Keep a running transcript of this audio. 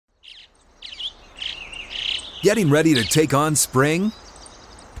Getting ready to take on spring?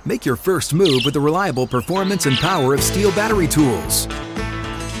 Make your first move with the reliable performance and power of Steel battery tools.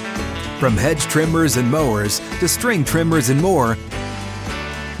 From hedge trimmers and mowers to string trimmers and more,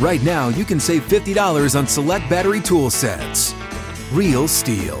 right now you can save $50 on select battery tool sets. Real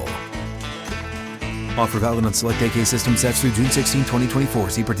Steel. Offer valid on select AK system sets through June 16,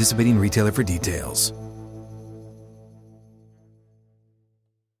 2024. See participating retailer for details.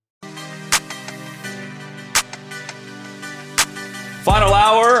 Final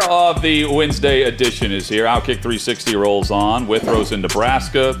hour of the Wednesday edition is here. Outkick 360 rolls on. Withrow's in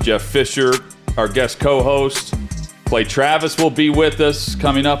Nebraska. Jeff Fisher, our guest co-host. Clay Travis will be with us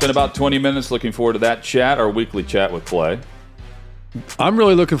coming up in about 20 minutes. Looking forward to that chat, our weekly chat with Clay. I'm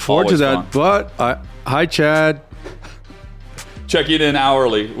really looking forward Always to that. fun. But hi, Chad. Checking in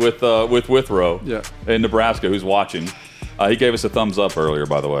hourly with Withrow in Nebraska, who's watching. He gave us a thumbs up earlier,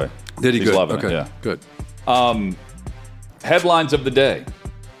 by the way. Did he? He's good. loving Okay. it. Yeah. Good. Headlines of the day.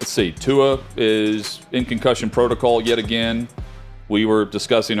 Let's see. Tua is in concussion protocol yet again. We were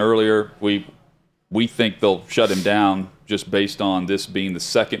discussing earlier. We think they'll shut him down just based on this being the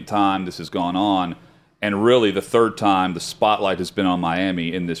second time this has gone on, and really the third time the spotlight has been on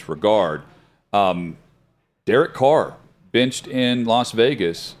Miami in this regard. Derek Carr benched in Las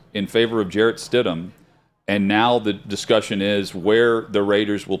Vegas in favor of Jarrett Stidham, and now the discussion is where the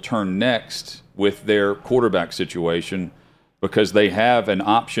Raiders will turn next with their quarterback situation, because they have an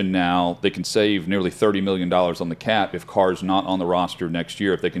option now. They can save nearly $30 million on the cap if Carr's not on the roster next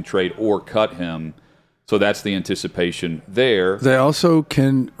year, if they can trade or cut him. So that's the anticipation there. They also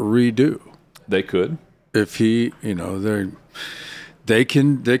can redo. They could. If he, they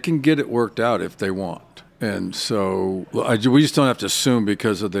can get it worked out if they want. And so we just don't have to assume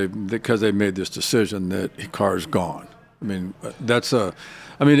because they made this decision that Carr's gone. I mean,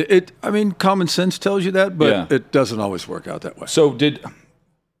 common sense tells you that, but it doesn't always work out that way. So did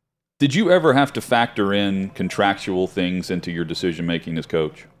you ever have to factor in contractual things into your decision making as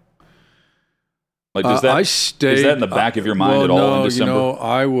coach? Like, is that in the back of your mind at all in December?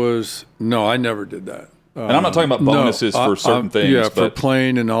 I never did that. And I'm not talking about bonuses for certain things. Yeah, for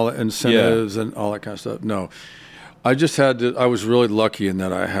playing and all the incentives and all that kind of stuff. No, I just had to. I was really lucky in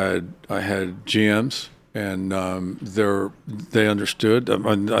that I had GMs. And they understood.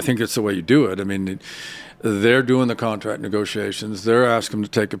 I think it's the way you do it. I mean, they're doing the contract negotiations. They're asking them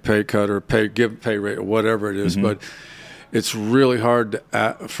to take a pay cut or give a pay rate or whatever it is. Mm-hmm. But it's really hard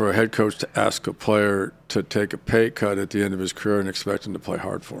for a head coach to ask a player to take a pay cut at the end of his career and expect him to play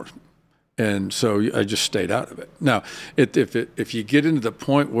hard for him. And so I just stayed out of it. Now, if you get into the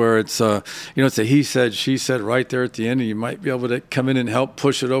point where it's it's a he said, she said right there at the end, and you might be able to come in and help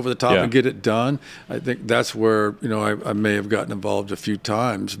push it over the top and get it done. I think that's where I may have gotten involved a few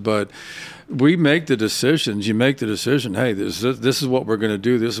times. But we make the decisions. You make the decision. Hey, this is what we're going to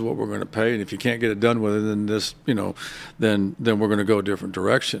do. This is what we're going to pay. And if you can't get it done with it, then then we're going to go a different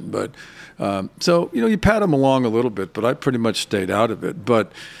direction. But so you pat them along a little bit. But I pretty much stayed out of it.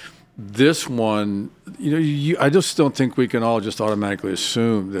 But this one, I just don't think we can all just automatically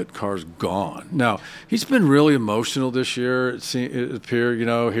assume that Carr's gone. Now, he's been really emotional this year. It appeared,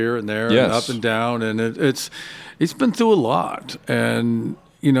 here and there, and up and down, and it's been through a lot. And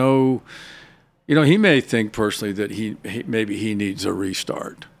he may think personally that he maybe he needs a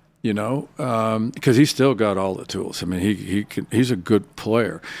restart. Because he's still got all the tools. I mean, he's a good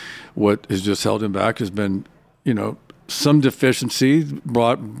player. What has just held him back has been, some deficiency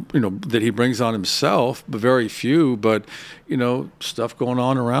that he brings on himself, but very few, but stuff going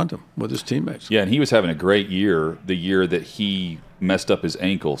on around him with his teammates. Yeah, and he was having a great year the year that he messed up his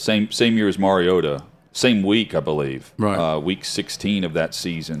ankle. Same year as Mariota, same week, I believe. Right. Week 16 of that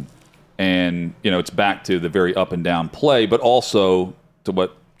season. And, it's back to the very up and down play, but also to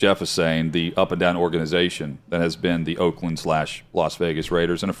what Jeff is saying, the up and down organization that has been the Oakland/Las Vegas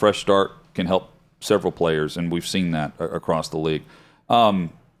Raiders. And a fresh start can help several players, and we've seen that across the league. A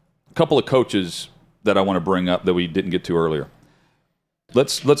couple of coaches that I want to bring up that we didn't get to earlier.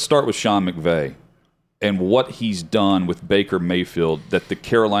 Let's start with Sean McVay and what he's done with Baker Mayfield that the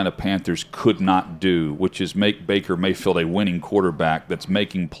Carolina Panthers could not do, which is make Baker Mayfield a winning quarterback that's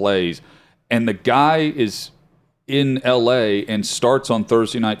making plays. And the guy is in L.A. and starts on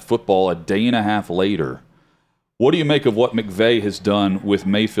Thursday Night Football a day and a half later. What do you make of what McVay has done with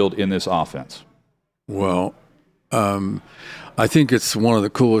Mayfield in this offense? Well, I think it's one of the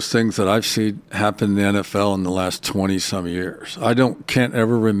coolest things that I've seen happen in the NFL in the last 20-some years. Can't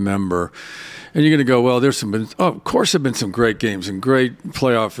ever remember. And you're going to go, well, of course there have been some great games and great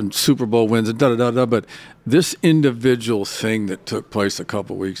playoff and Super Bowl wins and da-da-da-da, but this individual thing that took place a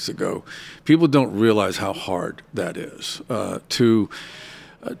couple weeks ago, people don't realize how hard that is. To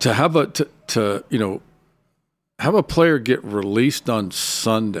have a player get released on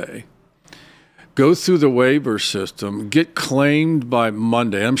Sunday, go through the waiver system, get claimed by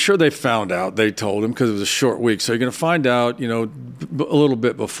Monday. I'm sure they found out. They told him because it was a short week. So you're going to find out, a little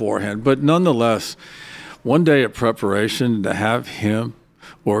bit beforehand. But nonetheless, one day of preparation to have him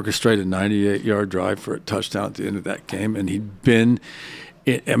orchestrate a 98-yard drive for a touchdown at the end of that game, and he'd been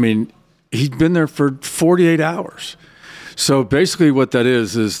there for 48 hours. So basically what that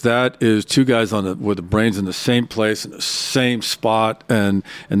is two guys with the brains in the same place, in the same spot, and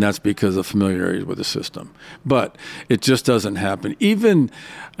that's because of familiarity with the system. But it just doesn't happen.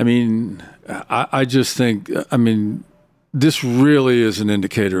 I just think, this really is an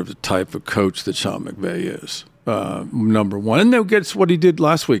indicator of the type of coach that Sean McVay is, number one. And then gets what he did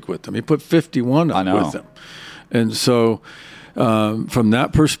last week with them. He put 51 up with them. And so from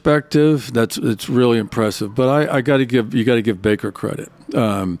that perspective, it's really impressive. But you got to give Baker credit.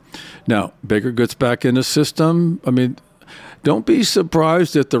 Now Baker gets back in the system. Don't be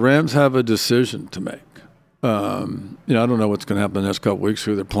surprised if the Rams have a decision to make. I don't know what's going to happen in the next couple of weeks,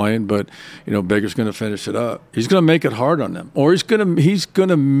 who they're playing, but Baker's going to finish it up. He's going to make it hard on them, or he's going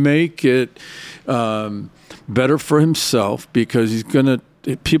to make it better for himself, because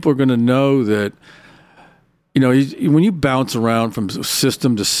people are going to know that. When you bounce around from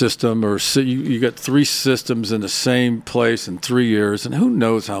system to system, or you got 3 systems in the same place in 3 years, and who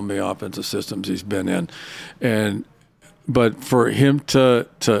knows how many offensive systems he's been in, but for him to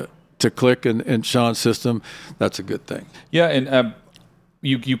click in Sean's system, that's a good thing. Yeah, and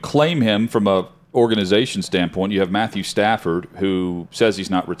you claim him from a organization standpoint. You have Matthew Stafford, who says he's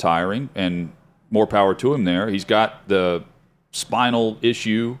not retiring, and more power to him there. He's got the spinal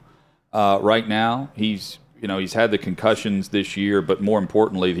issue right now. He's had the concussions this year, but more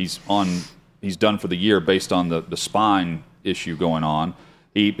importantly, he's done for the year based on the spine issue going on.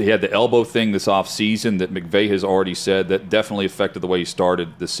 He had the elbow thing this offseason that McVay has already said that definitely affected the way he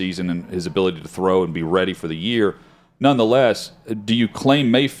started the season and his ability to throw and be ready for the year. Nonetheless, do you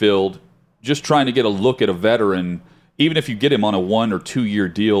claim Mayfield just trying to get a look at a veteran, even if you get him on a 1 or 2 year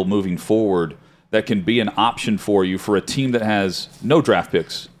deal moving forward, that can be an option for you for a team that has no draft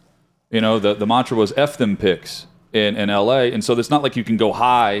picks? The mantra was F them picks in L.A., and so it's not like you can go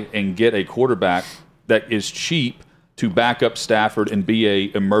high and get a quarterback that is cheap to back up Stafford and be a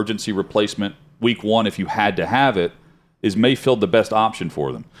emergency replacement week 1 if you had to have it. Is Mayfield the best option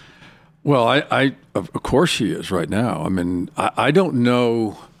for them? Well, I of course she is right now. I don't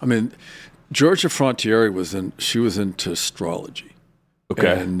know. Georgia Frontiere was into astrology.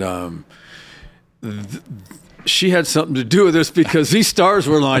 Okay. And she had something to do with this, because these stars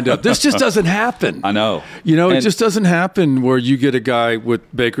were lined up. This just doesn't happen. I know. It just doesn't happen where you get a guy with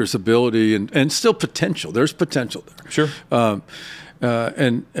Baker's ability and still potential. There's potential there. Sure.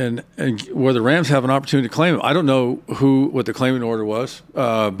 And where the Rams have an opportunity to claim him. I don't know what the claiming order was,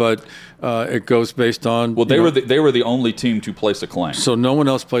 but it goes based on. Well, they were the only team to place a claim. So no one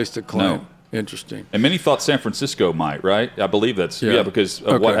else placed a claim. No. Interesting. And many thought San Francisco might, right? I believe that's because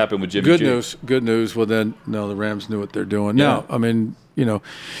of what happened with Jimmy G. Good news. Well, then, no, the Rams knew what they're doing. Yeah. Now,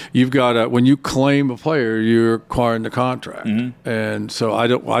 you've got when you claim a player, you're acquiring the contract, and so I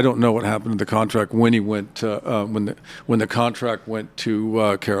don't know what happened to the contract when he went to, when the contract went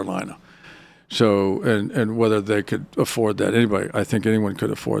to Carolina. So and whether they could afford that. I think anyone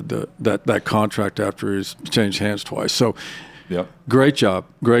could afford that contract after he's changed hands twice. So. Yep. Great job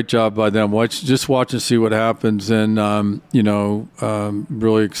by them. Just watch and see what happens, and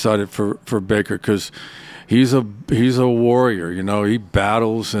really excited for Baker, because he's a warrior. He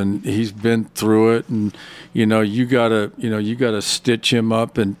battles, and he's been through it, and you gotta stitch him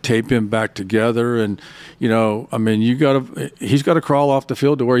up and tape him back together, and he's got to crawl off the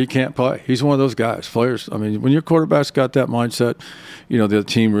field to where he can't play. He's one of those guys, players. When your quarterback's got that mindset, the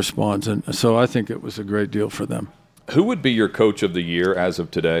team responds, and so I think it was a great deal for them. Who would be your coach of the year as of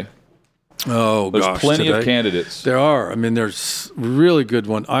today? There's plenty of candidates. There are. There's a really good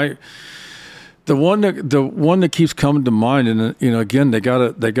one. The one that keeps coming to mind, and again they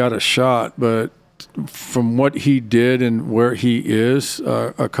got a shot, but from what he did and where he is,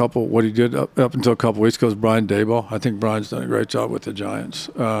 what he did up until a couple weeks ago is Brian Daboll. I think Brian's done a great job with the Giants.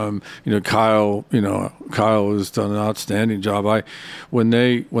 Kyle has done an outstanding job. When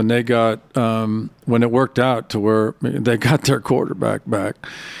it worked out to where they got their quarterback back,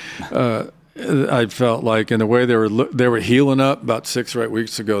 I felt like, in the way they were healing up about 6 or 8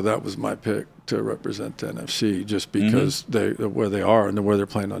 weeks ago, that was my pick to represent the NFC, just because where they are and where they're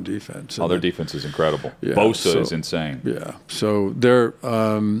playing on defense. Their defense is incredible. Yeah, Bosa is insane. Yeah, so they're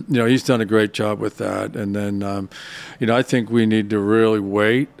he's done a great job with that. And then I think we need to really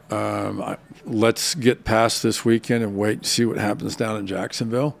wait. Let's get past this weekend and wait and see what happens down in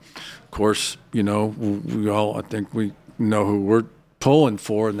Jacksonville. Of course, I think we know who we're pulling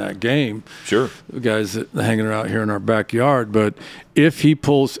for in that game. Sure. The guys that are hanging out here in our backyard. But if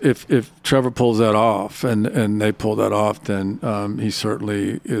Trevor pulls that off and they pull that off, then he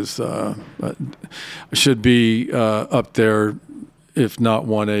certainly should be up there. If not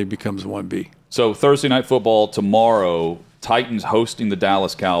 1A, becomes 1B. So Thursday Night Football tomorrow, Titans hosting the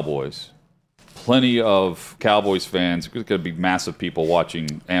Dallas Cowboys. Plenty of Cowboys fans. There's going to be massive people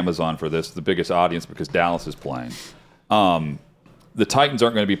watching Amazon for this, the biggest audience, because Dallas is playing. The Titans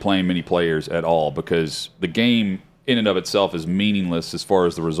aren't going to be playing many players at all, because the game in and of itself is meaningless as far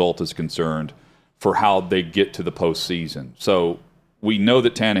as the result is concerned for how they get to the postseason. So we know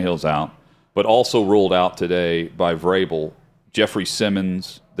that Tannehill's out, but also ruled out today by Vrabel, Jeffrey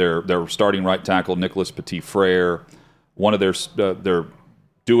Simmons, their starting right tackle, Nicholas Petit-Frere, one of their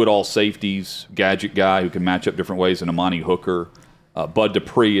do-it-all safeties, gadget guy who can match up different ways, and Amani Hooker. Bud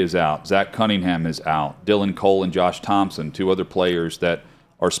Dupree is out. Zach Cunningham is out. Dylan Cole and Josh Thompson, 2 other players that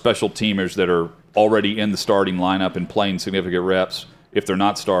are special teamers that are already in the starting lineup and playing significant reps if they're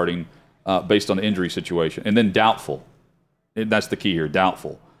not starting based on the injury situation. And then doubtful. And that's the key here,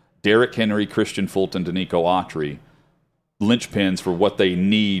 doubtful. Derrick Henry, Christian Fulton, Danico Autry, linchpins for what they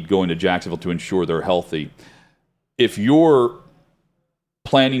need going to Jacksonville to ensure they're healthy. If you're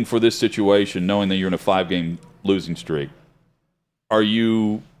planning for this situation, knowing that you're in a 5-game losing streak, are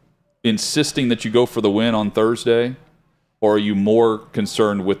you insisting that you go for the win on Thursday, or are you more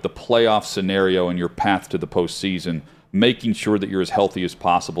concerned with the playoff scenario and your path to the postseason, making sure that you're as healthy as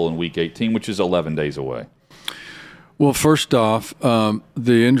possible in Week 18, which is 11 days away? Well, first off, the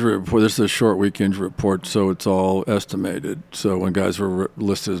injury report, this is a short week injury report, so it's all estimated. So when guys were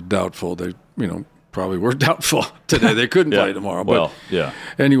listed as doubtful, they probably were doubtful today. They couldn't play tomorrow. Well, yeah.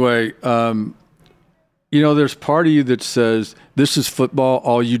 Anyway, there's part of you that says, this is football.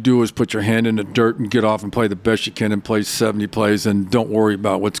 All you do is put your hand in the dirt and get off and play the best you can and play 70 plays and don't worry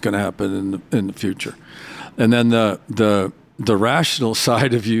about what's going to happen in the future. And then the rational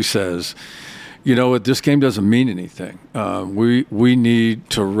side of you says, this game doesn't mean anything. We need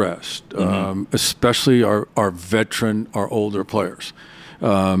to rest, especially our veteran, our older players.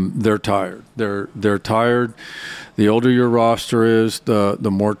 They're tired. They're tired. The older your roster is,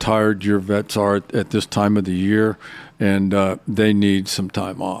 the more tired your vets are at this time of the year, and they need some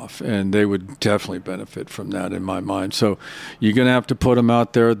time off, and they would definitely benefit from that in my mind. So you're going to have to put them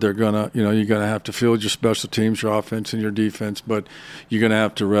out there. They're going to, you're going to have to field your special teams, your offense, and your defense, but you're going to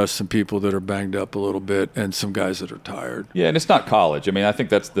have to rest some people that are banged up a little bit and some guys that are tired. Yeah, and it's not college. I mean, I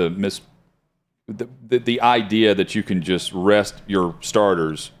think that's the idea that you can just rest your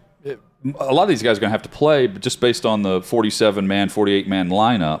starters. A lot of these guys are going to have to play, but just based on the 47-man, 48-man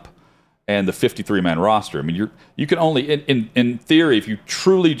lineup and the 53-man roster. I mean, you can only, in theory, if you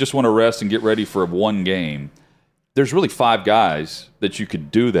truly just want to rest and get ready for one game, there's really 5 guys that you could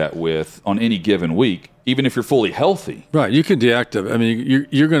do that with on any given week, even if you're fully healthy. Right. You can deactivate. I mean,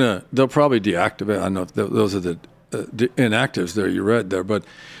 they'll probably deactivate. I don't know if those are the inactives there you read there, but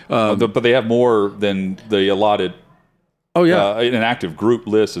they have more than the allotted. Oh yeah, an active group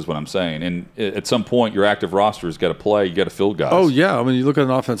list is what I'm saying. And at some point, your active roster has got to play. You got to fill guys. Oh yeah, I mean, you look at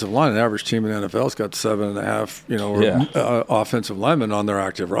an offensive line. An average team in the NFL's got 7.5, offensive linemen on their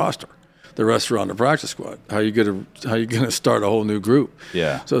active roster. The rest are on the practice squad. How you going to start a whole new group?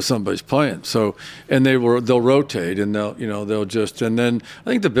 Yeah. So somebody's playing. So and they'll rotate and they'll just, and then I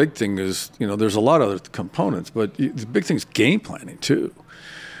think the big thing is there's a lot of other components, but the big thing is game planning too.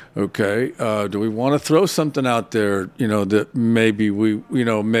 Okay, do we want to throw something out there, that maybe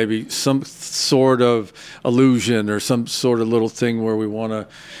maybe some sort of illusion or some sort of little thing where we want to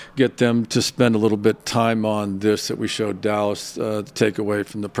get them to spend a little bit time on this that we showed Dallas to take away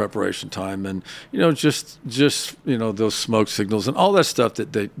from the preparation time, and just those smoke signals and all that stuff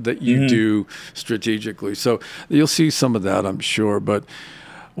that you do strategically. So you'll see some of that, I'm sure, but.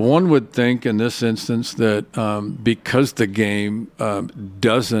 One would think in this instance that because the game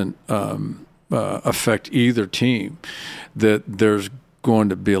doesn't affect either team, that there's going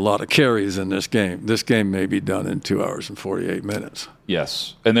to be a lot of carries in this game. This game may be done in 2 hours and 48 minutes.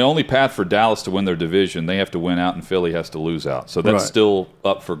 Yes. And the only path for Dallas to win their division, they have to win out and Philly has to lose out. So that's still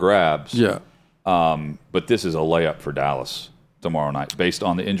up for grabs. Yeah. But this is a layup for Dallas tomorrow night. Based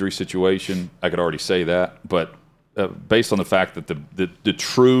on the injury situation, I could already say that. But based on the fact that the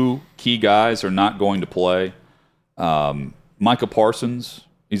true key guys are not going to play, Micah Parsons,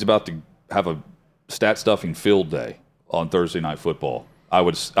 he's about to have a stat-stuffing field day on Thursday Night Football. I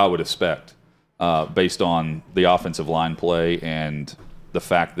would expect, based on the offensive line play and the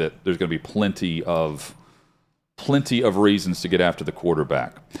fact that there's going to be plenty of reasons to get after the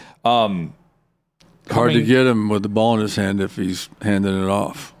quarterback. Hard to get him with the ball in his hand if he's handing it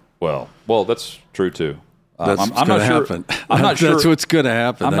off. Well, that's true too. I'm not sure. Happen. I'm not sure. That's what's going to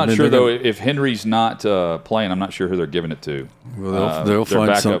happen. I'm not sure though. If Henry's not playing, I'm not sure who they're giving it to. Well, they'll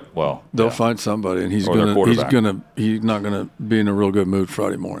find they'll find somebody, and he's not going to be in a real good mood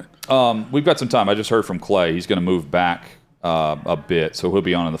Friday morning. We've got some time. I just heard from Clay. He's going to move back a bit, so he'll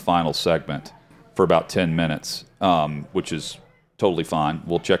be on in the final segment for about 10 minutes, which is totally fine.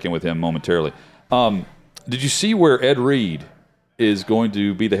 We'll check in with him momentarily. Did you see where Ed Reed is going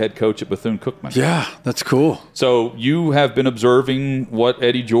to be the head coach at Bethune-Cookman? Yeah, that's cool. So you have been observing what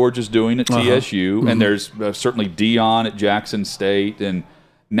Eddie George is doing at TSU, and there's certainly Dion at Jackson State, and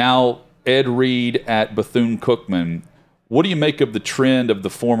now Ed Reed at Bethune-Cookman. What do you make of the trend of the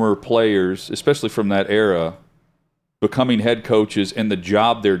former players, especially from that era, becoming head coaches and the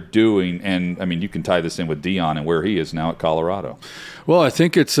job they're doing? And I mean, you can tie this in with Dion and where he is now at Colorado. Well, I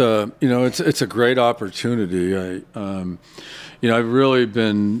think it's a great opportunity. I've really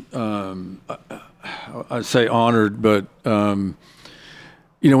been, I'd say honored, but,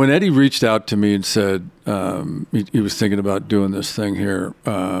 when Eddie reached out to me and said he was thinking about doing this thing here,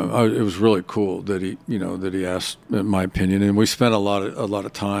 it was really cool that he asked my opinion, and we spent a lot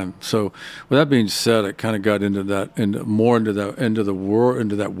of time. So, with that being said, I kind of got into that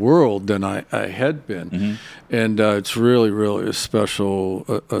world than I had been, and it's really, really a special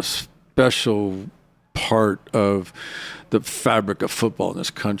part of the fabric of football in this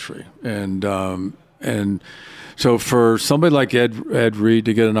country, and so for somebody like Ed Reed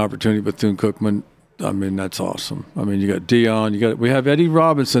to get an opportunity with Bethune-Cookman, I mean, that's awesome. I mean, you got Dion, we have Eddie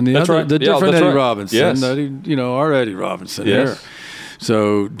Robinson, the different Eddie Robinson, yes. Our Eddie Robinson here.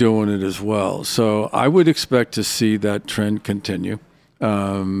 So doing it as well. So I would expect to see that trend continue.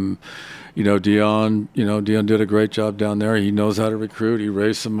 Dion did a great job down there. He knows how to recruit. He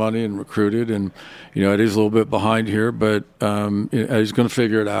raised some money and recruited, and Eddie's a little bit behind here, but Eddie's going to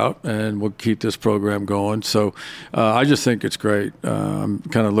figure it out, and we'll keep this program going. So I just think it's great. I'm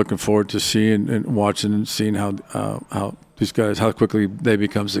kind of looking forward to seeing and watching and seeing how these guys, how quickly they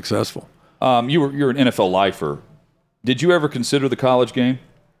become successful. You're an NFL lifer. Did you ever consider the college game?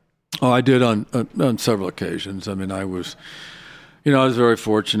 Oh, I did on several occasions. I mean, I was very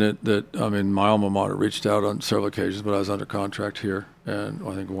fortunate that, my alma mater reached out on several occasions, but I was under contract here, and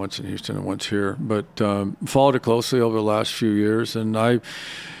I think once in Houston and once here. But followed it closely over the last few years, and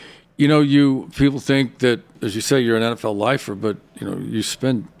people think that, as you say, you're an NFL lifer, but you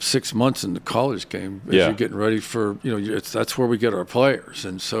spend 6 months in the college game as you're getting ready for, that's where we get our players,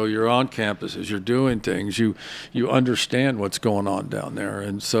 and so you're on campuses, you're doing things, you understand what's going on down there,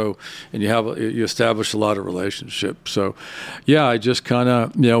 and so you establish a lot of relationships. So, yeah, I just kind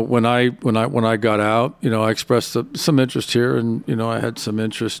of when I got out, I expressed some interest here, and I had some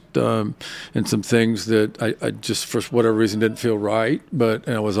interest in some things that I just for whatever reason didn't feel right, and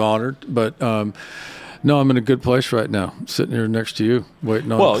I was honored, but. No, I'm in a good place right now, sitting here next to you,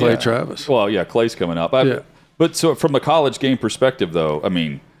 waiting on Clay Travis. Well, yeah, Clay's coming up. But so from a college game perspective, though, I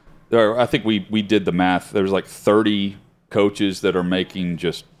mean, I think we did the math. There's like 30 coaches that are making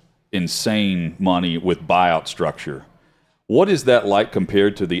just insane money with buyout structure. What is that like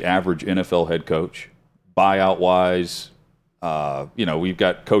compared to the average NFL head coach, buyout-wise? We've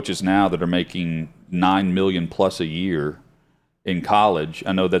got coaches now that are making $9 million plus a year in college.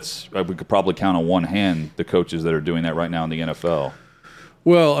 I know we could probably count on one hand the coaches that are doing that right now in the NFL.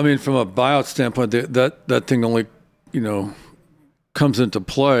 Well, I mean, from a buyout standpoint, that thing only, comes into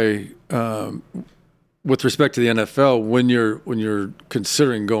play with respect to the NFL when you're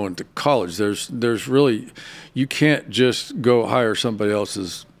considering going to college. There's really, you can't just go hire somebody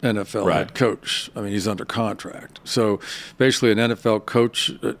else's NFL head coach. I mean, he's under contract. So basically, an NFL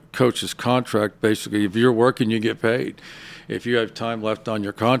coach's contract, basically, if you're working, you get paid. If you have time left on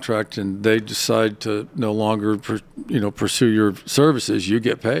your contract and they decide to no longer pursue your services, you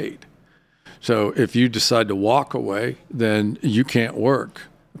get paid. So if you decide to walk away, then you can't work.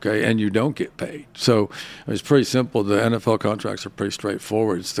 Okay, and you don't get paid. So it's pretty simple. The NFL contracts are pretty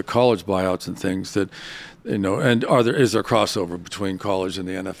straightforward. It's the college buyouts and things that, and is there crossover between college and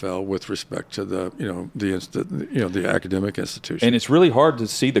the NFL with respect to the academic institution? And it's really hard to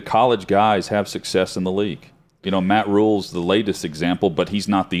see the college guys have success in the league. Matt Rule's the latest example, but he's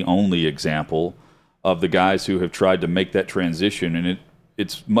not the only example of the guys who have tried to make that transition, and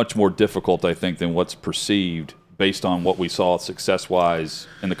it's much more difficult, I think, than what's perceived based on what we saw success-wise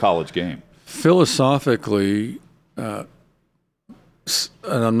in the college game. Philosophically, and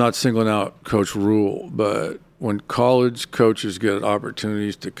I'm not singling out Coach Rule, but when college coaches get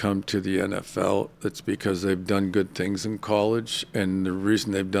opportunities to come to the NFL, it's because they've done good things in college, and the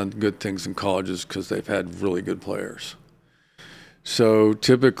reason they've done good things in college is because they've had really good players. So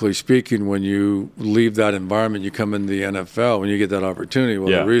typically speaking, when you leave that environment, you come into the NFL, when you get that opportunity,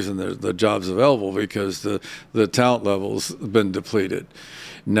 the reason the job's available because the talent level's been depleted.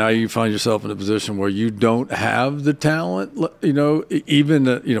 Now you find yourself in a position where you don't have the talent, even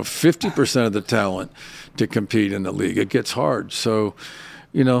 50% of the talent to compete in the league. It gets hard. So,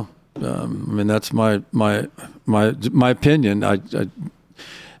 that's my opinion.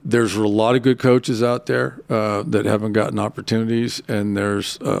 There's a lot of good coaches out there that haven't gotten opportunities, and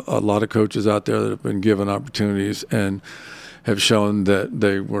there's a lot of coaches out there that have been given opportunities and have shown that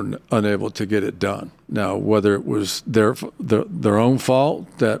they were unable to get it done. Now, whether it was their own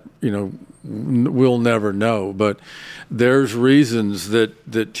fault, that we'll never know. But there's reasons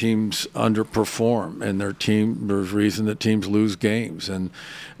that teams underperform, and there's reason that teams lose games, and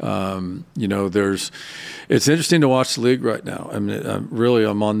it's interesting to watch the league right now. I mean,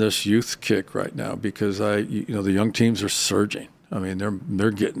 I'm on this youth kick right now because the young teams are surging. I mean,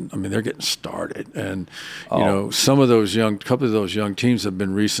 they're getting started, and couple of those young teams have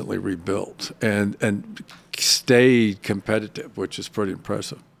been recently rebuilt and stayed competitive, which is pretty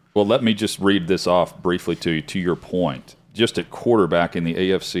impressive. Well, let me just read this off briefly to you. To your point, just at quarterback in the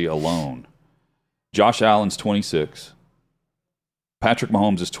AFC alone, Josh Allen's 26, Patrick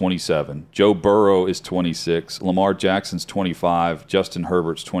Mahomes is 27, Joe Burrow is 26, Lamar Jackson's 25, Justin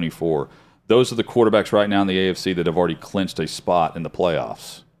Herbert's 24. Those are the quarterbacks right now in the AFC that have already clinched a spot in the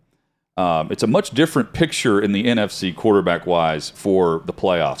playoffs. It's a much different picture in the NFC quarterback-wise for the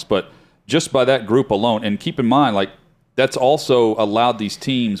playoffs. But just by that group alone, and keep in mind, that's also allowed these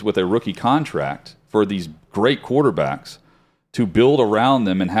teams with a rookie contract for these great quarterbacks to build around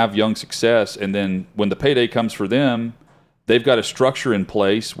them and have young success. And then when the payday comes for them, they've got a structure in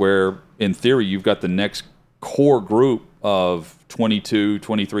place where, in theory, you've got the next core group of 22,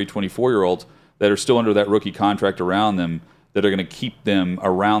 23, 24-year-olds that are still under that rookie contract around them that are going to keep them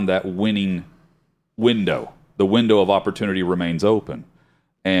around that winning window. The window of opportunity remains open.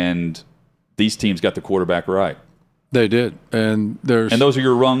 And these teams got the quarterback right. They did. And those are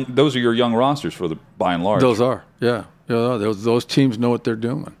your young rosters by and large. Those are. Yeah. Those teams know what they're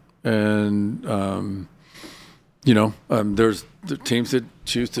doing. And there's the teams that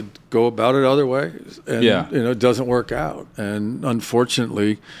choose to go about it other ways, and it doesn't work out. And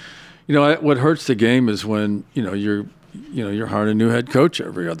unfortunately, what hurts the game is when you're hiring a new head coach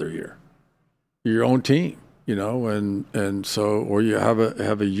every other year, your own team, and so, or you have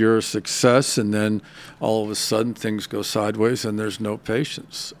a year of success, and then all of a sudden things go sideways, and there's no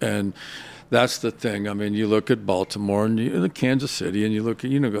patience. And that's the thing. I mean, you look at Baltimore and Kansas City, and you look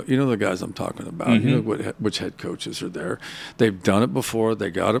at the guys I'm talking about. Mm-hmm. Which head coaches are there. They've done it before. They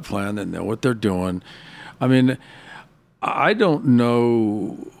got it planned. They know what they're doing. I mean, I don't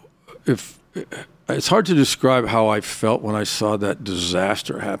know if it's hard to describe how I felt when I saw that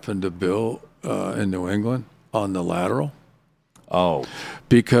disaster happen to Bill in New England on the lateral. Oh,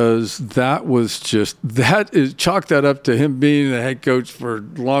 because chalk that up to him being the head coach for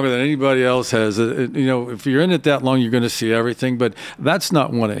longer than anybody else has. If you're in it that long, you're going to see everything. But that's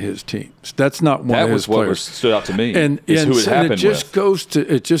not one of his teams. That's not one of his players. That was what stood out to me. And who it happened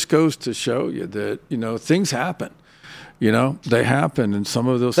it just goes to show you that things happen. They happen, and some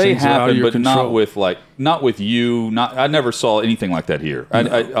of those things are out of your control. Not with you. I never saw anything like that here.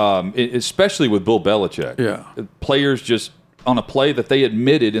 No. Especially with Bill Belichick. Yeah, players just. On a play that they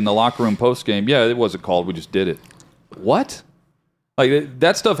admitted in the locker room postgame, it wasn't called. We just did it. What?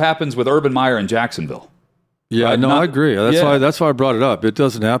 That stuff happens with Urban Meyer in Jacksonville. Yeah, right? I agree. That's why I brought it up. It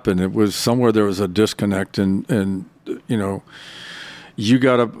doesn't happen. It was somewhere there was a disconnect, and you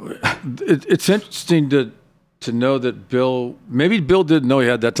got to. It's interesting to know that Bill didn't know he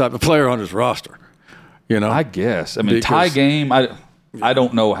had that type of player on his roster. I guess. I mean, tie game. I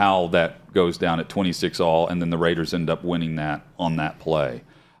don't know how that goes down at 26-all, and then the Raiders end up winning that on that play.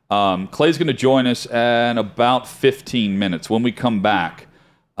 Clay's going to join us in about 15 minutes. When we come back,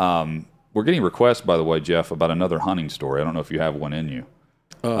 We're getting requests, by the way, Jeff, about another hunting story. I don't know if you have one in you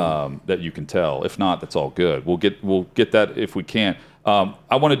that you can tell. If not, that's all good. We'll get that if we can.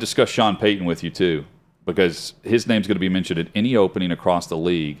 I want to discuss Sean Payton with you too, because his name's going to be mentioned at any opening across the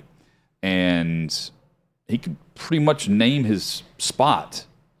league, and he could pretty much name his spot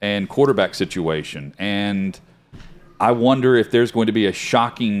and quarterback situation. And I wonder if there's going to be a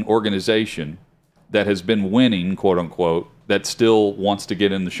shocking organization that has been winning, quote unquote, that still wants to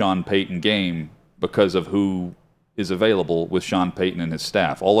get in the Sean Payton game because of who is available with Sean Payton and his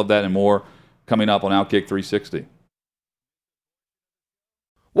staff. All of that and more coming up on Outkick 360.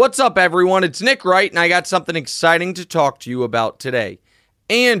 What's up, everyone? It's Nick Wright, and I got something exciting to talk to you about today.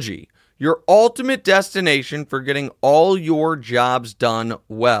 Angie, your ultimate destination for getting all your jobs done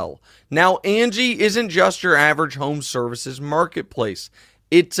well. Now, Angie isn't just your average home services marketplace.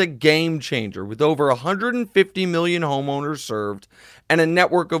 It's a game changer with over 150 million homeowners served and a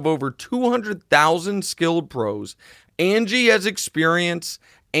network of over 200,000 skilled pros. Angie has experience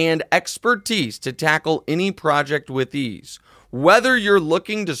and expertise to tackle any project with ease. Whether you're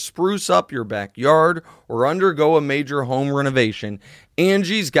looking to spruce up your backyard or undergo a major home renovation,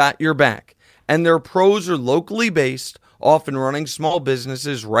 Angie's got your back. And their pros are locally based, often running small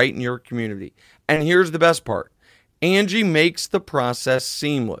businesses right in your community. And here's the best part. Angie makes the process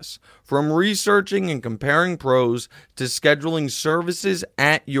seamless. From researching and comparing pros to scheduling services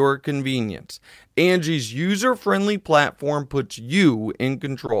at your convenience. Angie's user-friendly platform puts you in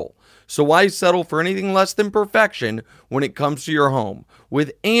control. So why settle for anything less than perfection when it comes to your home?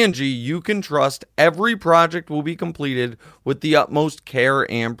 With Angie, you can trust every project will be completed with the utmost care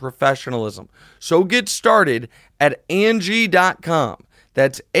and professionalism. So get started at Angie.com.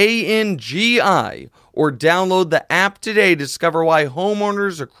 That's ANGI, or download the app today to discover why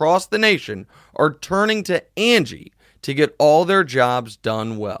homeowners across the nation are turning to Angie to get all their jobs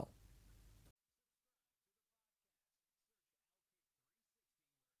done well.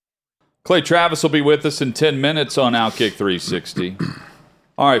 Clay Travis will be with us in 10 minutes on Outkick 360.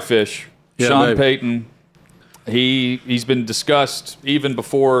 All right, Fish. Yeah, Sean baby. Payton, he's been discussed even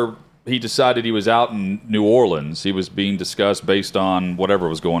before he decided he was out in New Orleans. He was being discussed based on whatever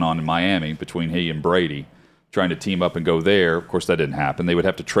was going on in Miami between he and Brady, trying to team up and go there. Of course, that didn't happen. They would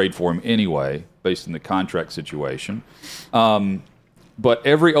have to trade for him anyway, based on the contract situation. But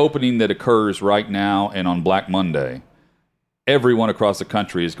every opening that occurs right now and on Black Monday, everyone across the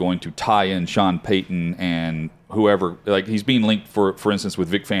country is going to tie in Sean Payton and whoever. Like, he's being linked, for instance, with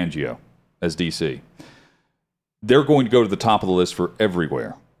Vic Fangio as DC. They're going to go to the top of the list for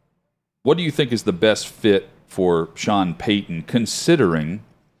everywhere. What do you think is the best fit for Sean Payton, considering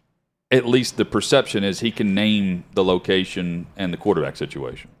at least the perception is he can name the location and the quarterback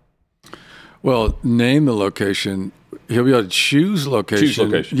situation? Well, name the location. He'll be able to choose location. Choose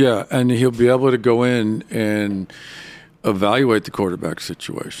location. Yeah, and he'll be able to go in and evaluate the quarterback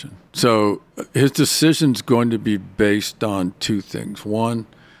situation. So his decision's going to be based on two things. One,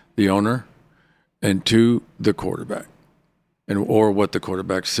 the owner, and two, the quarterback, or what the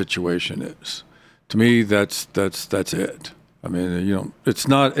quarterback situation is. To me, that's it. I mean, it's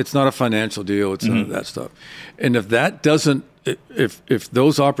not a financial deal. It's none of that stuff. And if that doesn't, if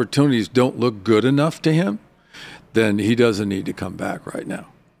those opportunities don't look good enough to him, then he doesn't need to come back right now.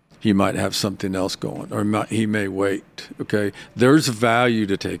 He might have something else going, or he may wait. Okay, there's value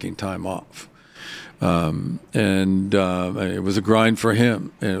to taking time off, and it was a grind for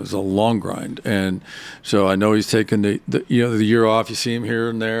him, and it was a long grind. And so I know he's taken the year off. You see him here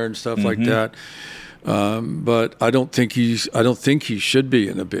and there and stuff like that. But I don't think he should be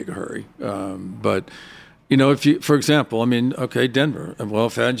in a big hurry. But if you, for example, Denver. Well,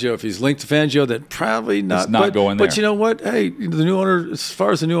 Fangio, if he's linked to Fangio, then probably not. He's not going there. But you know what? Hey, the new owner, as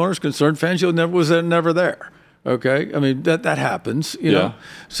far as the new owner is concerned, Fangio was never there. Okay, I mean that happens. You know.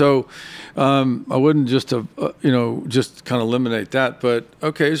 So I wouldn't just just kind of eliminate that. But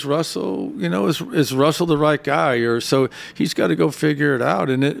okay, is Russell? Is Russell the right guy? Or so he's got to go figure it out.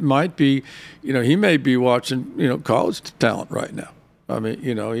 And it might be, he may be watching college talent right now. I mean,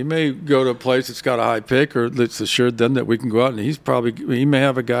 he may go to a place that's got a high pick, or that's assured them that we can go out, and he may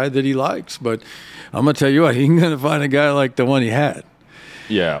have a guy that he likes. But I'm going to tell you what, he's going to find a guy like the one he had.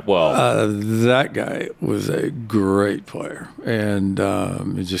 Yeah, well, that guy was a great player, and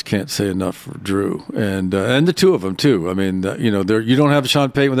you just can't say enough for Drew and the two of them too. I mean, you don't have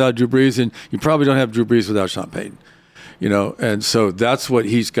Sean Payton without Drew Brees, and you probably don't have Drew Brees without Sean Payton. And so that's what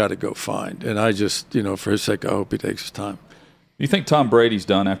he's got to go find. And I just, for his sake, I hope he takes his time. You think Tom Brady's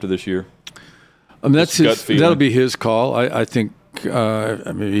done after this year? I mean, that'll be his call. I think think,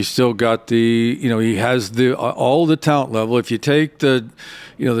 I mean, he's still got he has all the talent level. If you take the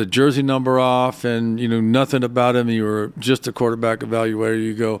jersey number off and you know nothing about him, you were just a quarterback evaluator,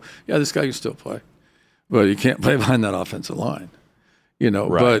 you go, yeah, this guy can still play, but he can't play behind that offensive line. Right.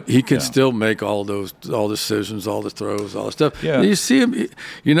 But he can still make all decisions, all the throws, all the stuff. Yeah. You see him.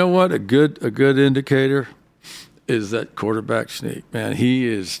 You know what? A good indicator is that quarterback sneak. Man, he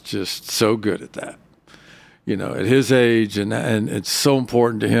is just so good at that. At his age, and it's so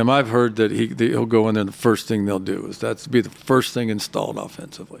important to him. I've heard that he'll go in there, and the first thing they'll do is that's be the first thing installed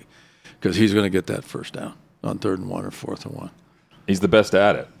offensively, because he's going to get that first down on 3rd and 1 or 4th and 1. He's the best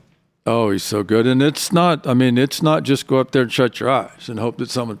at it. Oh, he's so good. And it's not just go up there and shut your eyes and hope that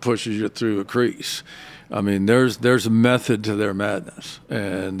someone pushes you through a crease. I mean, there's a method to their madness,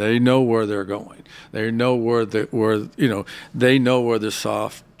 and they know where they're going. They know where the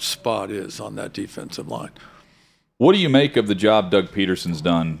soft spot is on that defensive line. What do you make of the job Doug Peterson's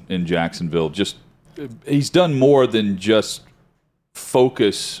done in Jacksonville? He's done more than just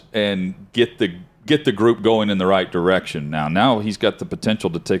focus and get the group going in the right direction. Now he's got the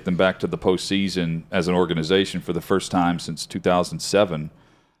potential to take them back to the postseason as an organization for the first time since 2007.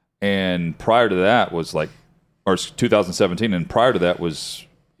 And prior to that was 2017, and prior to that was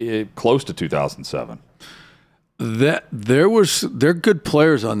close to 2007. They're good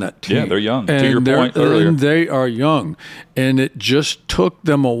players on that team. Yeah, they're young. To your point earlier, and they are young, and it just took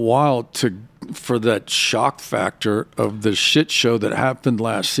them a while for that shock factor of the shit show that happened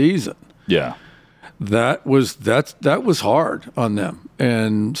last season. Yeah. That was hard on them,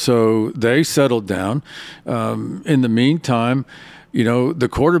 and so they settled down. In the meantime, the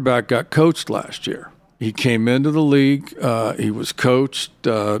quarterback got coached last year. He came into the league. He was coached.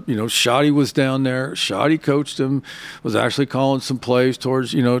 Shoddy was down there. Shoddy coached him. Was actually calling some plays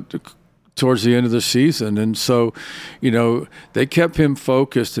towards the end of the season, and so they kept him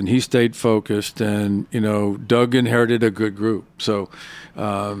focused, and he stayed focused. And Doug inherited a good group. So.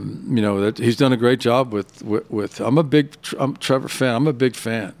 That he's done a great job with. I'm Trevor fan. I'm a big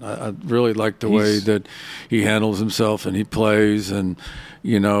fan. I really like the way that he handles himself and he plays, and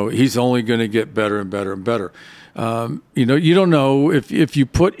he's only going to get better and better and better. You don't know if you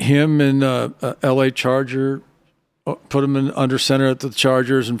put him in a LA Charger, put him in under center at the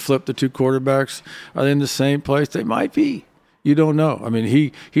Chargers and flip the two quarterbacks. Are they in the same place? They might be. You don't know. I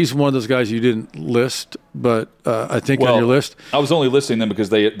mean, he's one of those guys you didn't list, but I think on your list. I was only listing them because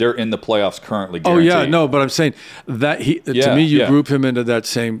they're in the playoffs currently. Guaranteed. Oh yeah, no, but I'm saying that to me you group him into that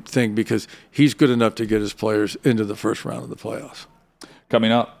same thing because he's good enough to get his players into the first round of the playoffs.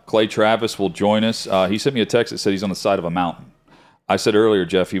 Coming up, Clay Travis will join us. He sent me a text that said he's on the side of a mountain. I said earlier,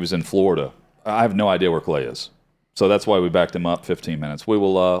 Jeff, he was in Florida. I have no idea where Clay is. So that's why we backed him up 15 minutes.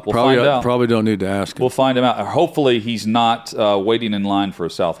 We'll find out. Probably don't need to ask him. We'll find him out. Hopefully he's not waiting in line for a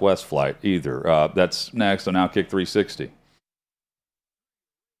Southwest flight either. That's next on Outkick 360.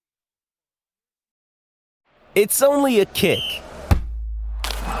 It's only a kick.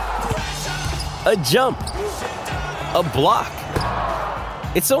 A jump. A block.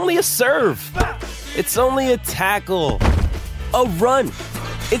 It's only a serve. It's only a tackle. A run.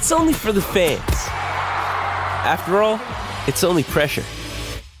 It's only for the fans. After all, it's only pressure.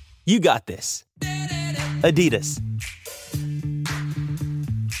 You got this. Adidas.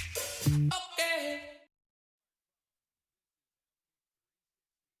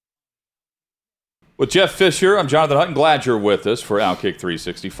 With Jeff Fisher, I'm Jonathan Hutton. Glad you're with us for Outkick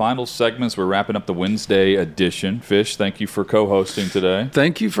 360. Final segments. We're wrapping up the Wednesday edition. Fish, thank you for co-hosting today.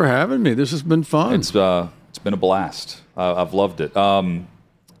 Thank you for having me. This has been fun. It's been a blast. I've loved it.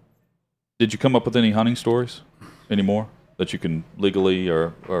 Did you come up with any hunting stories anymore that you can legally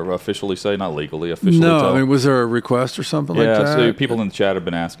or officially say? Not legally, officially No, tell? I mean, was there a request or something like that? Yeah, so people in the chat have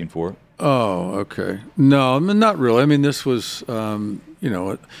been asking for it. Oh, okay. No, I mean, not really. I mean, this was, I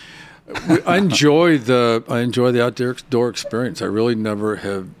enjoy the outdoor experience. I really never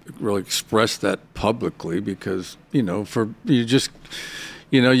have really expressed that publicly because, you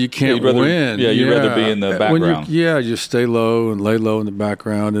can't win. Yeah, you'd rather be in the background. You stay low and lay low in the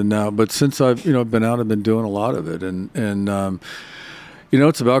background. And now, but since I've been out, I've been doing a lot of it, and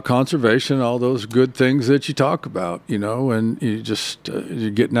it's about conservation, all those good things that you talk about, and you just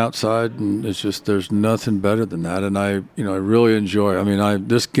you're getting outside, and it's just there's nothing better than that. And I really enjoy. I mean,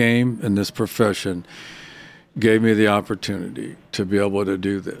 this game and this profession gave me the opportunity to be able to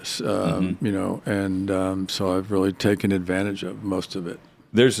do this, so I've really taken advantage of most of it.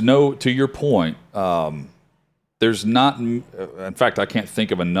 To your point, there's not, in fact, I can't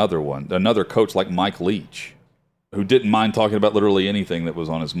think of another coach like Mike Leach, who didn't mind talking about literally anything that was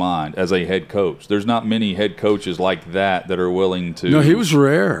on his mind as a head coach. There's not many head coaches like that are willing to. No, he was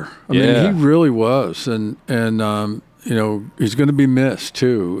rare. I mean, he really was, and he's going to be missed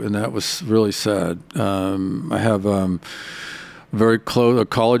too, and that was really sad. I have very close a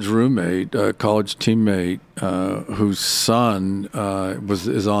college roommate, a college teammate, whose son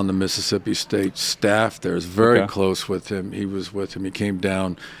is on the Mississippi State staff there. Is very close with him. He was with him. He came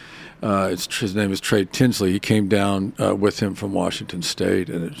down. His name is Trey Tinsley. He came down with him from Washington State,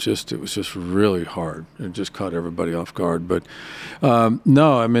 and it was just really hard. It just caught everybody off guard. But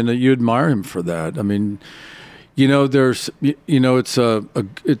no, I mean, you admire him for that. I mean, it's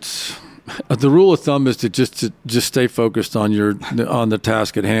the rule of thumb is to just stay focused on the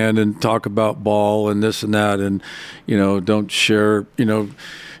task at hand and talk about ball and this and that, and don't share,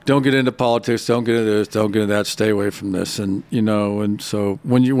 don't get into politics, don't get into this, don't get into that, stay away from this, and and so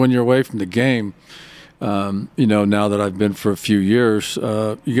when you're away from the game, now that I've been for a few years, you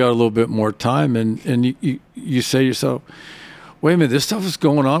got a little bit more time, and you say to yourself, wait a minute, this stuff was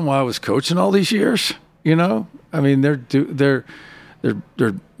going on while I was coaching all these years, I mean, they're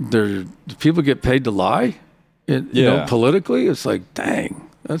people get paid to lie, politically. It's like, dang,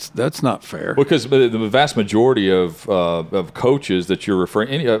 that's not fair. Because the vast majority of coaches that you're referring,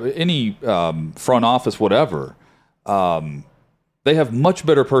 any front office, whatever, they have much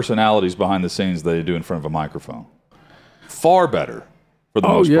better personalities behind the scenes than they do in front of a microphone. Far better, for the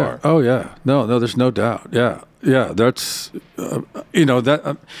most part. Oh yeah, no, there's no doubt. Yeah, that's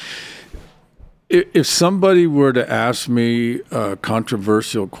that. If somebody were to ask me a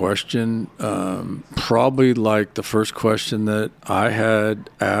controversial question, probably like the first question that I had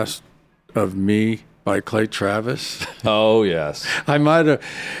asked of me by Clay Travis. Oh, yes.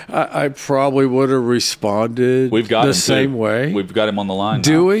 I probably would have responded the same way. We've got him on the line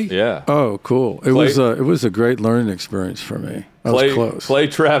Do now. we? Yeah. Oh, cool. It was a great learning experience for me. I was close. Clay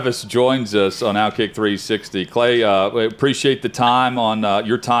Travis joins us on Outkick 360. Clay, we appreciate the time on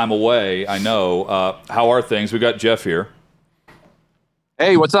your time away. I know. How are things? We got Jeff here.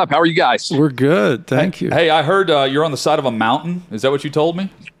 Hey, what's up? How are you guys? We're good. Thank you. Hey, I heard you're on the side of a mountain. Is that what you told me?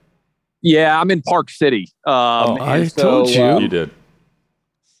 Yeah, I'm in Park City. I told you. You did.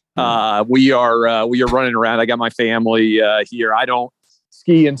 We are running around. I got my family here. I don't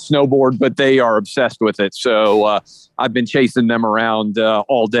ski and snowboard, but they are obsessed with it. So I've been chasing them around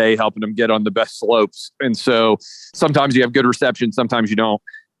all day, helping them get on the best slopes. And so sometimes you have good reception, sometimes you don't.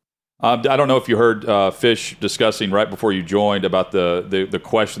 I don't know if you heard Fish discussing right before you joined about the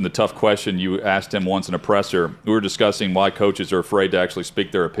question, the tough question you asked him once in a presser. We were discussing why coaches are afraid to actually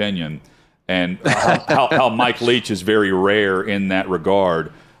speak their opinion, and how Mike Leach is very rare in that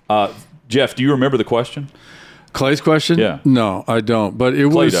regard. Jeff, do you remember the question? Clay's question? Yeah. No, I don't. But it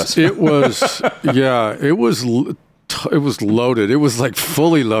was loaded. It was like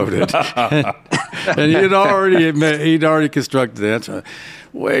fully loaded, and he'd already constructed the answer.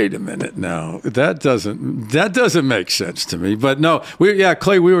 Wait a minute now. That doesn't make sense to me. But no,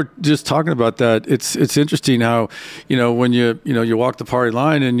 Clay, we were just talking about that. It's interesting how, when you walk the party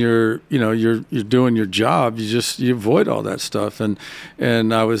line and you're doing your job, you avoid all that stuff. And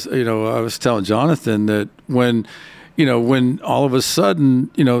I was telling Jonathan that when all of a sudden,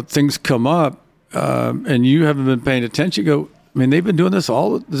 things come up, and you haven't been paying attention, you go, I mean, they've been doing this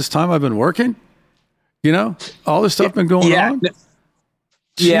all this time I've been working, all this stuff been going on.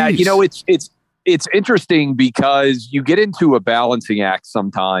 Yeah, it's interesting because you get into a balancing act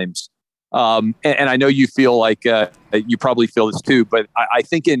sometimes, and I know you feel like you probably feel this too. But I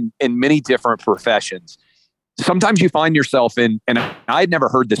think in many different professions, sometimes you find yourself in, and I had never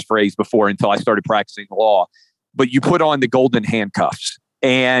heard this phrase before until I started practicing law. But you put on the golden handcuffs,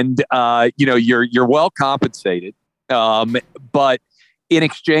 and you're well compensated, but in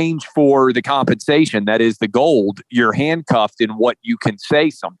exchange for the compensation, that is the gold, you're handcuffed in what you can say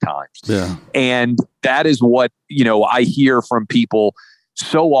sometimes. Yeah. And that is what, I hear from people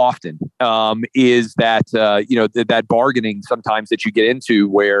so often, is that, that bargaining sometimes that you get into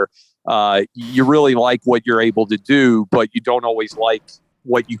where you really like what you're able to do, but you don't always like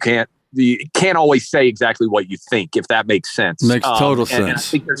what you can't always say exactly what you think, if that makes sense. Makes total sense. And I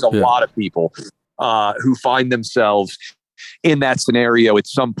think there's a lot of people who find themselves in that scenario at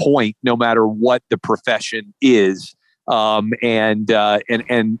some point, no matter what the profession is. And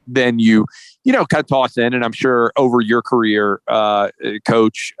then you kind of toss in, and I'm sure over your career,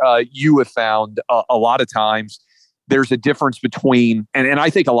 Coach, you have found a lot of times there's a difference between, and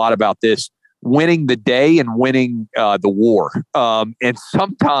I think a lot about this, winning the day and winning the war. And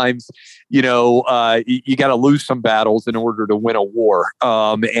sometimes, you got to lose some battles in order to win a war.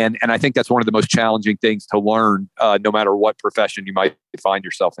 And I think that's one of the most challenging things to learn, no matter what profession you might find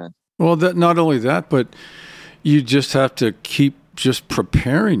yourself in. Well, not only that, but you just have to keep just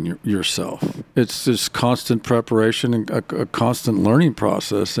preparing yourself. It's this constant preparation and a constant learning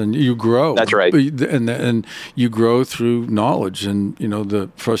process, and you grow. That's right. And you grow through knowledge. And, the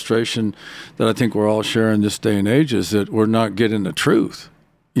frustration that I think we're all sharing this day and age is that we're not getting the truth.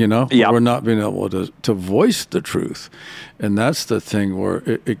 Yep. We're not being able to voice the truth. And that's the thing where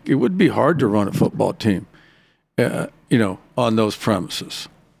it would be hard to run a football team, on those premises.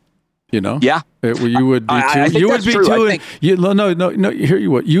 Yeah, you would be two. You would be true. Here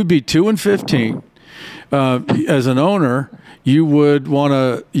you would. You'd be 2-15. As an owner,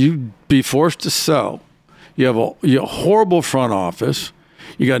 you'd be forced to sell. You have a horrible front office.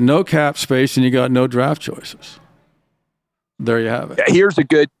 You got no cap space, and you got no draft choices. There you have it. Here's a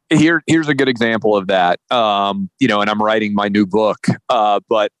good example of that. And I'm writing my new book,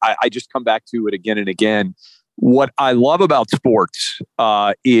 but I just come back to it again and again. What I love about sports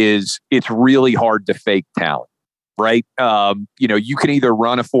is it's really hard to fake talent, right? You can either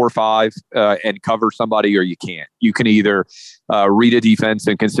run a 4-5 and cover somebody, or you can't. You can either read a defense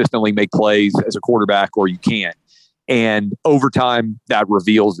and consistently make plays as a quarterback, or you can't. And over time, that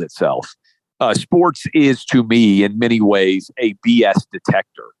reveals itself. Sports is, to me, in many ways, a BS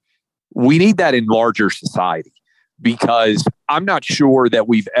detector. We need that in larger society, because I'm not sure that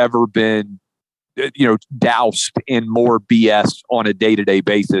we've ever been doused in more BS on a day-to-day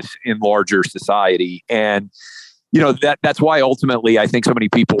basis in larger society. And, that's why ultimately I think so many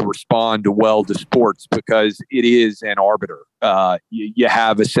people respond well to sports, because it is an arbiter. You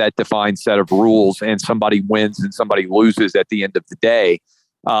have a defined set of rules, and somebody wins and somebody loses at the end of the day.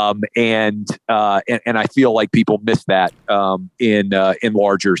 And I feel like people miss that in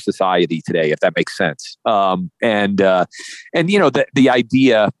larger society today, if that makes sense. The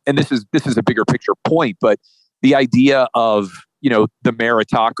idea, and this is a bigger picture point, but the idea of the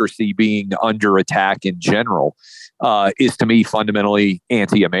meritocracy being under attack in general is, to me, fundamentally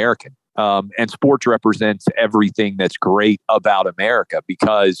anti-American. And sports represents everything that's great about America,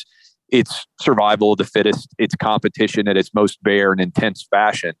 because it's survival of the fittest. It's competition at its most bare and intense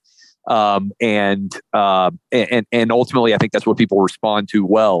fashion. And ultimately, I think that's what people respond to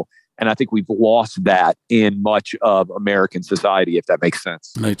well. And I think we've lost that in much of American society, if that makes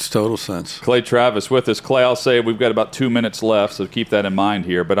sense. Makes total sense. Clay Travis with us. Clay, I'll say we've got about 2 minutes left, so keep that in mind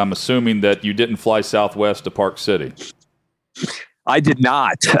here. But I'm assuming that you didn't fly Southwest to Park City. I did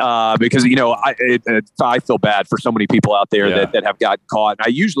not, because, I feel bad for so many people out there that have gotten caught. And I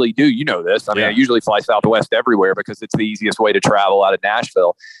usually do, this. I usually fly Southwest everywhere because it's the easiest way to travel out of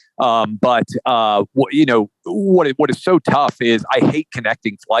Nashville. But what is so tough is I hate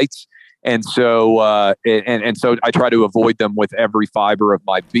connecting flights. And so, so I try to avoid them with every fiber of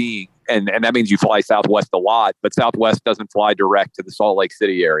my being. And that means you fly Southwest a lot, but Southwest doesn't fly direct to the Salt Lake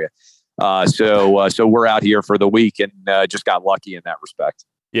City area. So we're out here for the week, and just got lucky in that respect.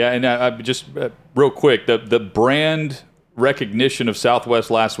 Yeah, and I just real quick, the brand recognition of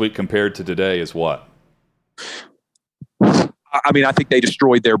Southwest last week compared to today is what? I think they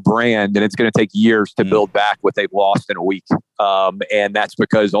destroyed their brand, and it's going to take years to build back what they've lost in a week. And that's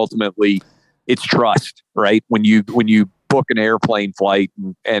because ultimately it's trust, right? When you book an airplane flight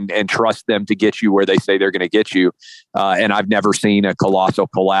and trust them to get you where they say they're going to get you. And I've never seen a colossal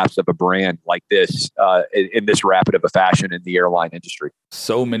collapse of a brand like this in this rapid of a fashion in the airline industry.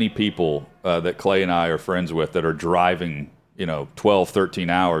 So many people that Clay and I are friends with that are driving, 12, 13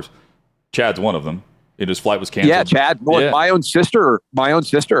 hours. Chad's one of them. His flight was canceled. Yeah, Chad. Well, my own sister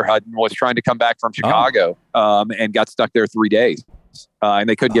was trying to come back from Chicago and got stuck there 3 days. And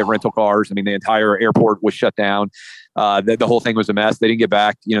they couldn't get rental cars. The entire airport was shut down. The whole thing was a mess. They didn't get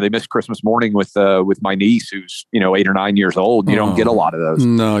back. They missed Christmas morning with my niece, who's 8 or 9 years old. You don't get a lot of those.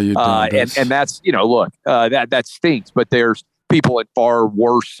 No, you don't. And that's look, that stinks. But there's people in far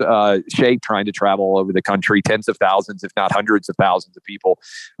worse shape trying to travel all over the country. Tens of thousands, if not hundreds of thousands, of people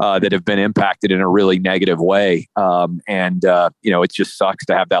that have been impacted in a really negative way. It just sucks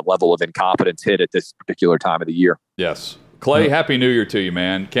to have that level of incompetence hit at this particular time of the year. Yes. Clay, Happy New Year to you,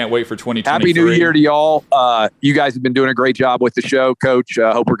 man. Can't wait for 2023. Happy New Year to y'all. You guys have been doing a great job with the show, Coach.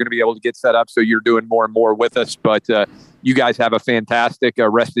 Hope we're going to be able to get set up so you're doing more and more with us. But you guys have a fantastic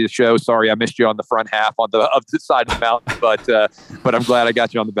rest of the show. Sorry I missed you on the front half of the side of the mountain, but I'm glad I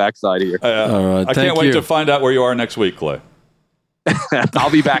got you on the back side here. All right, I can't wait to find out where you are next week, Clay.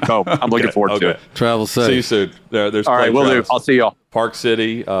 I'll be back home. I'm looking forward to it. Travel safe. See you soon. There's all right, we'll do. I'll see y'all. Park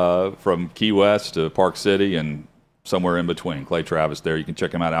City, from Key West to Park City and somewhere in between. Clay Travis there. You can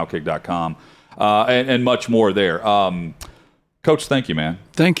check him out at Outkick.com and much more there. Coach, thank you, man.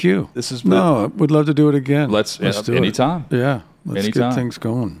 Thank you. This has been. No, we'd love to do it again. Let's do anytime. It. Yeah. Let's anytime. Get things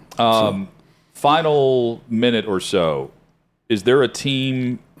going. Final minute or so. Is there a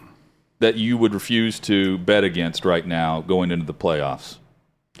team that you would refuse to bet against right now going into the playoffs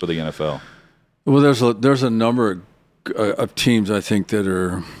for the NFL? Well, there's a number of teams I think that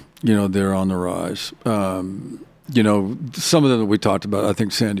are, they're on the rise. Some of them that we talked about, I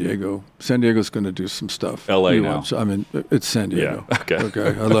think San Diego's going to do some stuff. LA now. I mean, it's San Diego. Yeah. Okay.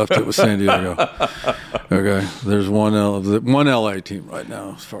 I left it with San Diego. Okay. There's one LA team right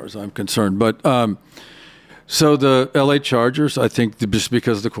now, as far as I'm concerned. But so the LA Chargers, I think, just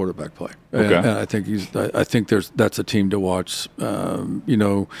because of the quarterback play. Okay. And I think that's a team to watch. On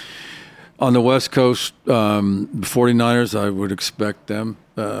the West Coast, the 49ers, I would expect them,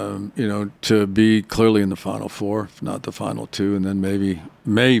 to be clearly in the Final Four, if not the Final Two, and then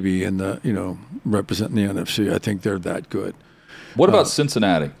maybe in the, representing the NFC. I think they're that good. What about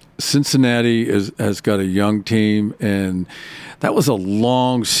Cincinnati? Cincinnati has got a young team, and that was a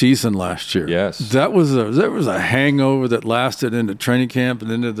long season last year. Yes, there was a hangover that lasted into training camp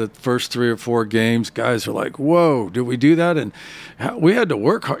and into the first 3 or 4 games. Guys are like, "Whoa, did we do that?" And we had to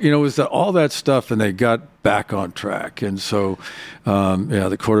work hard. It was all that stuff, and they got back on track. And so,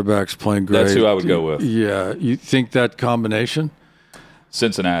 the quarterback's playing great. That's who I would go with. Yeah, you think that combination?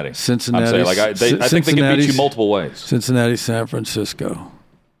 Cincinnati. I'm saying, I think they can beat you multiple ways. Cincinnati, San Francisco.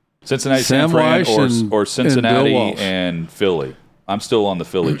 Cincinnati, San Fran, or Cincinnati and Philly. I'm still on the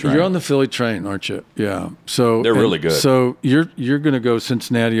Philly train. You're on the Philly train, aren't you? Yeah. So they're really good. So you're going to go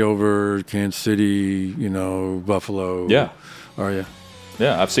Cincinnati over Kansas City, Buffalo. Yeah. Are you?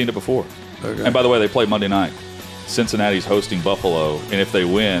 Yeah, I've seen it before. Okay. And by the way, they play Monday night. Cincinnati's hosting Buffalo, and if they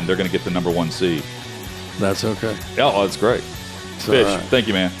win, they're going to get the number 1 seed. That's okay. Oh, that's great. Fish, thank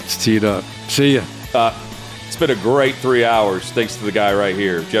you, man. It's teed up. See ya. It's been a great 3 hours. Thanks to the guy right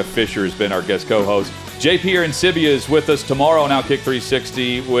here. Jeff Fisher has been our guest co-host. JP Arencibia is with us tomorrow on Outkick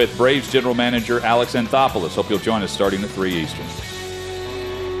 360 with Braves General Manager Alex Anthopoulos. Hope you'll join us starting at 3 Eastern.